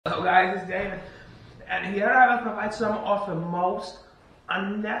Hello guys, it's David, and here I will provide some of the most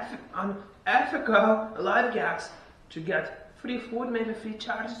unethical life hacks to get free food, maybe free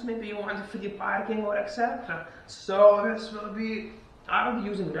charges, maybe you want free parking or etc. So this will be, I will be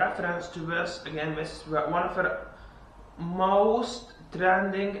using reference to this. Again, this is one of the most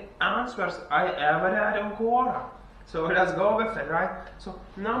trending answers I ever had on Quora. So let's go with it, right? So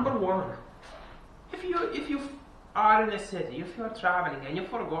number one, if you are in a city, if you're traveling and you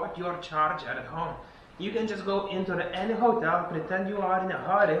forgot your charger at home, you can just go into any hotel, pretend you are in a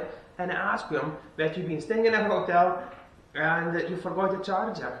hurry, and ask them that you've been staying in a hotel and you forgot your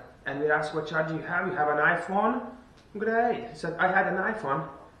charger. And we ask what charger you have. You have an iPhone? Great. He said, I had an iPhone.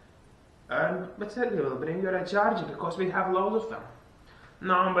 But said, we will bring you a charger because we have loads of them.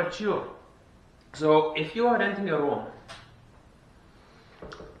 Number two. So if you are renting a room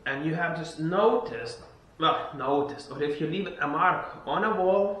and you have just noticed, or if you leave a mark on a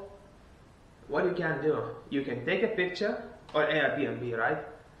wall, what you can do, you can take a picture, or Airbnb, right?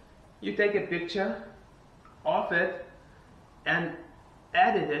 You take a picture of it and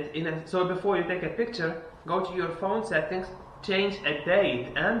edit it in a, so before you take a picture, go to your phone settings, change a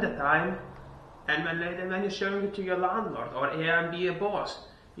date and the time, and then later when you're showing it to your landlord or Airbnb boss,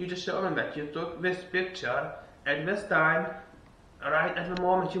 you just show them that you took this picture at this time, right at the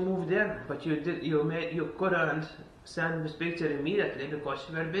moment you moved in, but you couldn't send this picture immediately because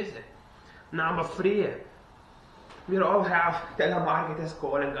you were busy. Number three, we all have telemarketers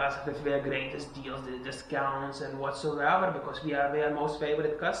calling us with their greatest deals, the discounts and whatsoever, because we are their most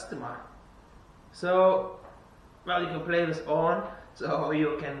favorite customer. So, well, you can play this on, so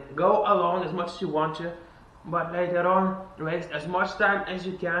you can go along as much as you want to, but later on, waste as much time as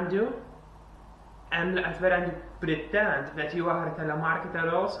you can do, and at the end pretend that you are a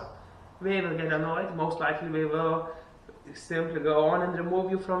telemarketer also. We will get annoyed, most likely we will simply go on and remove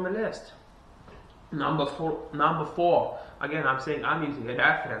you from the list. Number four, again I'm saying I'm using a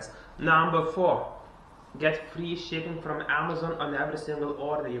reference. Number four, get free shipping from Amazon on every single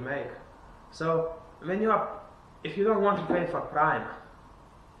order you make. So when if you don't want to pay for Prime,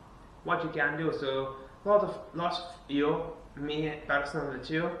 what you can do, so lots of you, me personally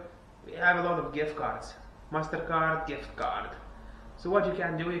too, we have a lot of gift cards, MasterCard, gift card. So what you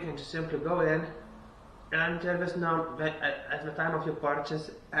can do, you can just simply go in and enter this number at the time of your purchase,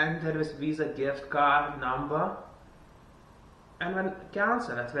 enter this Visa gift card number, and then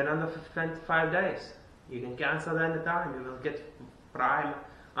cancel it within under 25 days. You can cancel any time. You will get Prime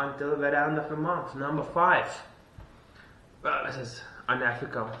until the end of the month. Number five. Well, this is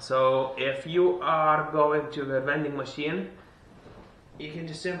unethical. So if you are going to the vending machine, you can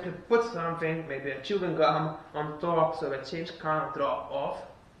just simply put something, maybe a chewing gum on top so the change can't drop off.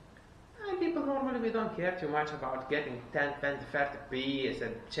 And people normally, we don't care too much about getting 10, 20, 30 p's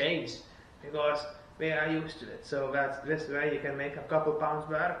and change because we are used to it. So that's this way you can make a couple pounds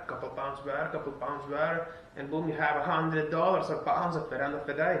better, couple pounds better, couple pounds better, and boom, you have $100 or pounds at the end of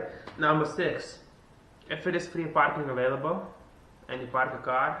the day. Number six, if it is free parking available and you park a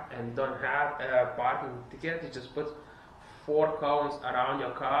car and don't have a parking ticket, you just put 4 cones around your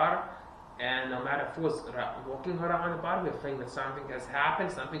car, and no matter who's walking around the park, you think that something has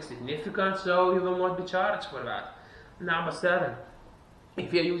happened, something significant, so you will not be charged for that. Number seven,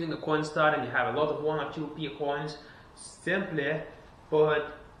 if you're using a Coinstar and you have a lot of 1 or 2p coins, simply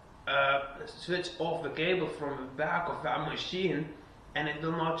switch off the cable from the back of that machine, and it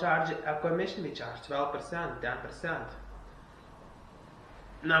will not charge a commission. We charge 12%, 10%.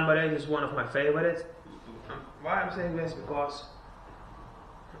 Number 8 is one of my favorites. Why I'm saying this? Because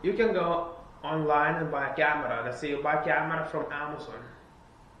you can go online and buy a camera. Let's say you buy a camera from Amazon.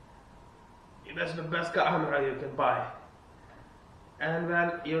 That's the best camera you can buy. And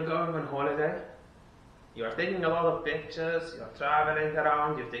then you're going on holiday. You're taking a lot of pictures. You're traveling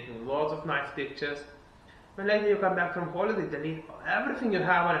around. You're taking lots of nice pictures. When later you come back from holiday, delete everything you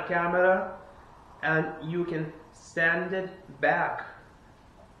have on a camera, and you can send it back.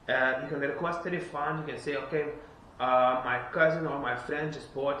 You can request a refund. You can say, okay, my cousin or my friend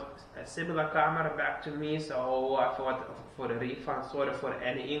just bought a similar camera back to me, so I thought for a refund, sorry for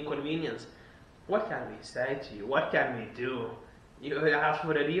any inconvenience. What can we say to you? What can we do? You ask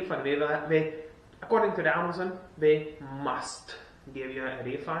for a refund. According to the Amazon, they must give you a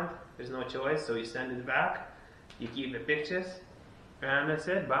refund. There's no choice, so you send it back. You keep the pictures, and that's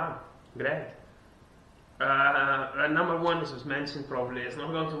it. Bam, great. Number one, this was mentioned probably, it's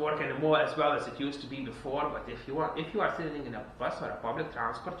not going to work anymore as well as it used to be before, but if you are sitting in a bus or a public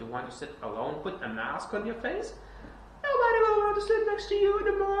transport, you want to sit alone, put a mask on your face, nobody will want to sit next to you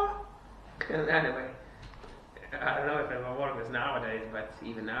anymore. And anyway, I don't know if it will work this nowadays, but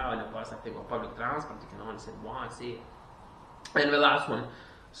even now in the bus, I think, or public transport, you can only sit once. See. And the last one.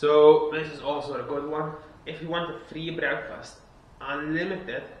 So this is also a good one. If you want a free breakfast,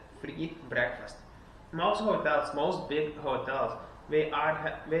 unlimited free breakfast. Most hotels, most big hotels, they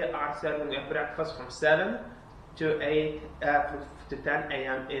are serving a breakfast from 7 to 8 to 10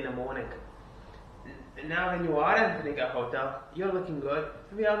 a.m. in the morning. Now when you are entering a hotel, you're looking good.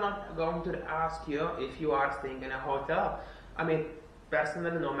 We are not going to ask you if you are staying in a hotel. I mean,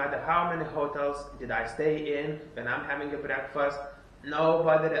 personally, no matter how many hotels did I stay in when I'm having a breakfast,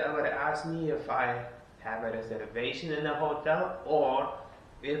 nobody ever asked me if I have a reservation in a hotel or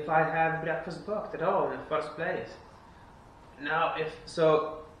if I have breakfast booked at all in the first place. Now, if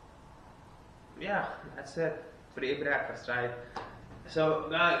so, yeah, that's it. Free breakfast, right? So,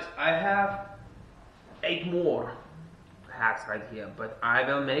 guys, I have 8 more hacks right here, but I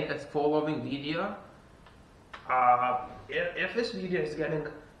will make a following video. If this video is getting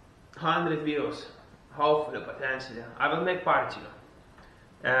 100 views, hopefully, potentially, I will make part 2.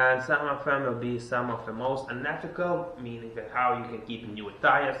 And some of them will be some of the most unethical, meaning that how you can keep new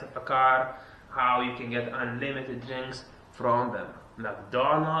tires of a car, how you can get unlimited drinks from the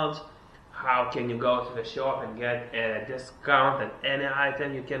McDonald's, how can you go to the shop and get a discount on any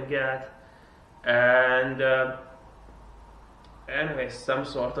item you can get, and anyways, some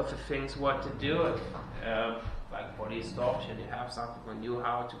sort of things what to do, like body stops, and you have something on you,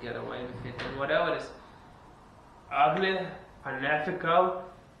 how to get away with it, and whatever is ugly, unethical,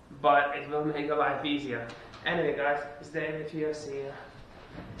 but it will make your life easier. Anyway guys, it's David here, see ya.